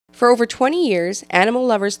For over 20 years, animal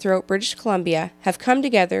lovers throughout British Columbia have come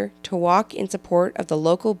together to walk in support of the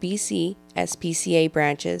local BC SPCA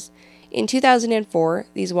branches. In 2004,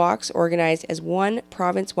 these walks organized as one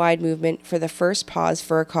province-wide movement for the first Paws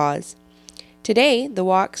for a Cause. Today, the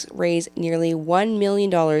walks raise nearly $1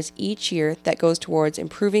 million each year that goes towards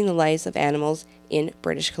improving the lives of animals in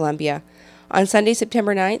British Columbia. On Sunday,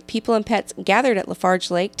 September 9th, people and pets gathered at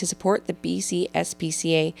Lafarge Lake to support the BC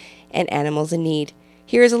SPCA and animals in need.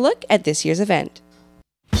 Here is a look at this year's event.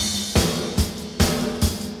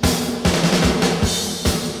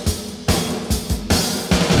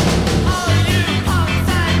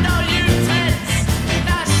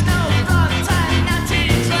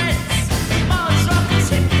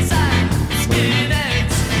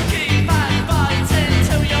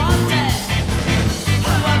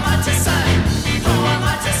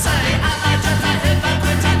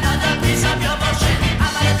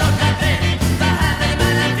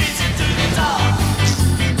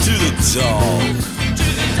 Dog. Do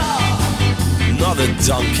the dog. Not a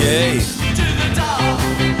donkey. Do the dog.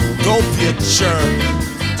 Don't be a jerk.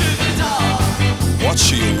 Do the dog. What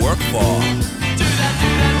should you work for? Do that, do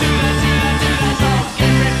that, do that, do that, do that dog.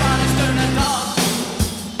 Everybody's doing a dog.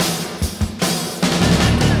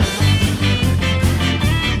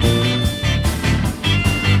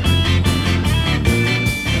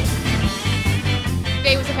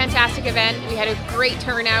 Today was a fantastic event. We had a great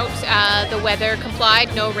turnout. The weather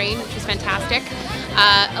complied, no rain, which was fantastic.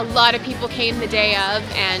 A lot of people came the day of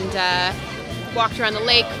and walked around the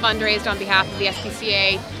lake, fundraised on behalf of the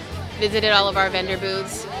SPCA, visited all of our vendor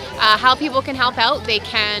booths. How people can help out: they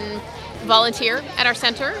can volunteer at our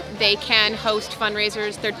center, they can host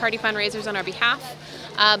fundraisers, third-party fundraisers on our behalf,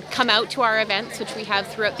 come out to our events, which we have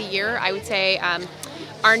throughout the year. I would say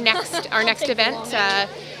our next event,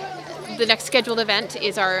 the next scheduled event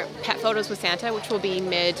is our Pet Photos with Santa, which will be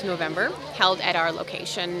mid-November, held at our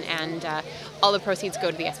location, and all the proceeds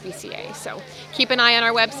go to the SPCA. So keep an eye on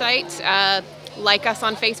our website, like us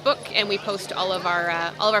on Facebook, and we post all of our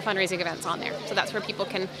fundraising events on there. So that's where people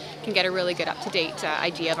can get a really good up-to-date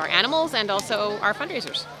idea of our animals and also our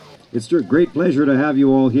fundraisers. It's a great pleasure to have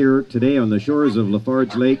you all here today on the shores of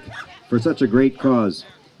Lafarge Lake for such a great cause,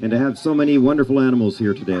 and to have so many wonderful animals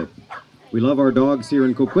here today. We love our dogs here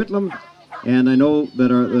in Coquitlam, and I know that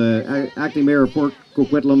the acting mayor of Port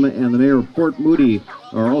Coquitlam and the mayor of Port Moody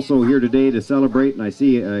are also here today to celebrate, and I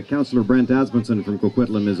see Councillor Brent Asmundson from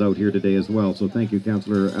Coquitlam is out here today as well, so thank you,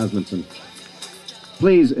 Councillor Asmundson.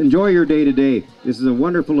 Please enjoy your day today. This is a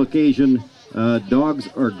wonderful occasion. Dogs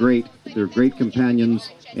are great. They're great companions,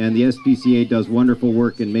 and the SPCA does wonderful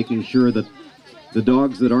work in making sure that the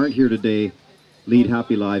dogs that aren't here today lead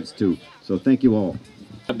happy lives too. So thank you all.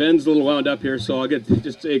 Ben's a little wound up here, so I'll get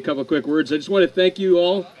just a couple of quick words. I just want to thank you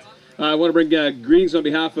all. I want to bring greetings on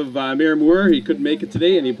behalf of Mayor Moore. He couldn't make it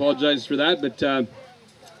today, and he apologizes for that. But I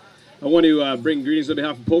want to bring greetings on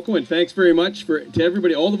behalf of POCO, and thanks very much to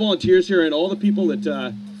everybody, all the volunteers here, and all the people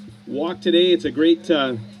that walked today. It's a great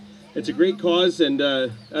cause, and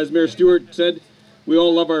as Mayor Stewart said, we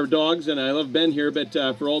all love our dogs, and I love Ben here, but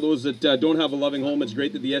for all those that don't have a loving home, it's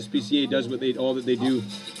great that the SPCA does all that they do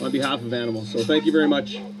on behalf of animals. So thank you very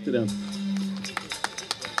much to them.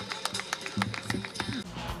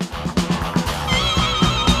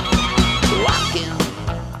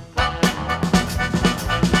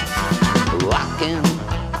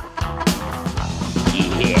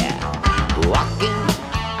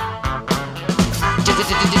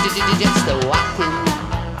 Just the walking.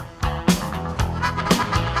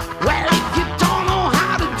 Well, if you don't know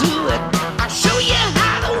how to do it, I'll show you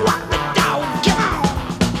how to walk the dog. Come on.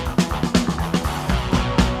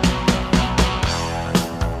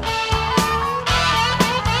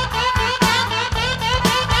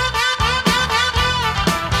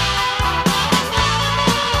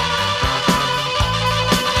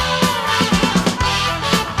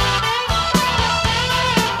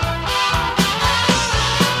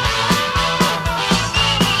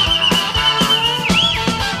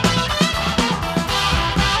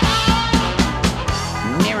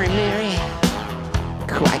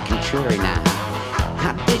 Now,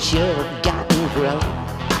 I bet your garden grow.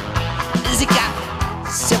 Has it got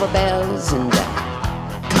silver bells and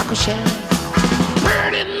cockle shells?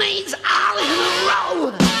 Birdie maids all in a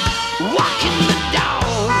row, walking the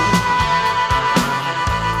dog.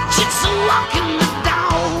 Just walking the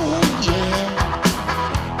dog, yeah.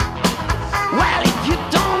 Well, if you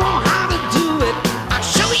don't know how to do it, I'll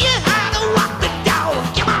show you how to walk the dog.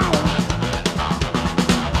 Come on.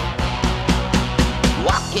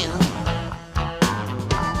 Walking.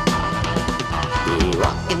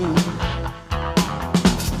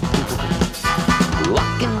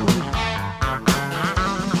 Walking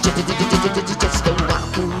just a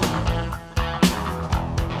walking.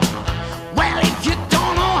 Well, if you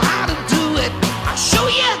don't know how to do it, I'll show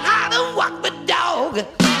you how to walk the dog.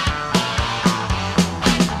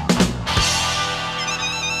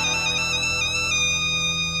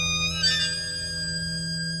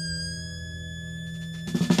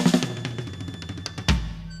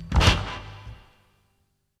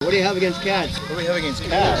 What do you have against cats? What do we have against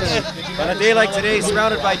cats? On a day like today,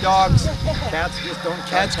 surrounded by dogs, cats just don't.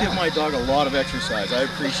 Cats give my dog a lot of exercise. I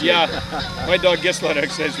appreciate it. Yeah, my dog gets a lot of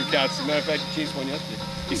exercise for cats. As a matter of fact, he chased one yesterday.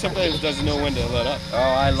 He sometimes doesn't know when to let up. Oh,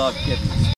 I love kittens.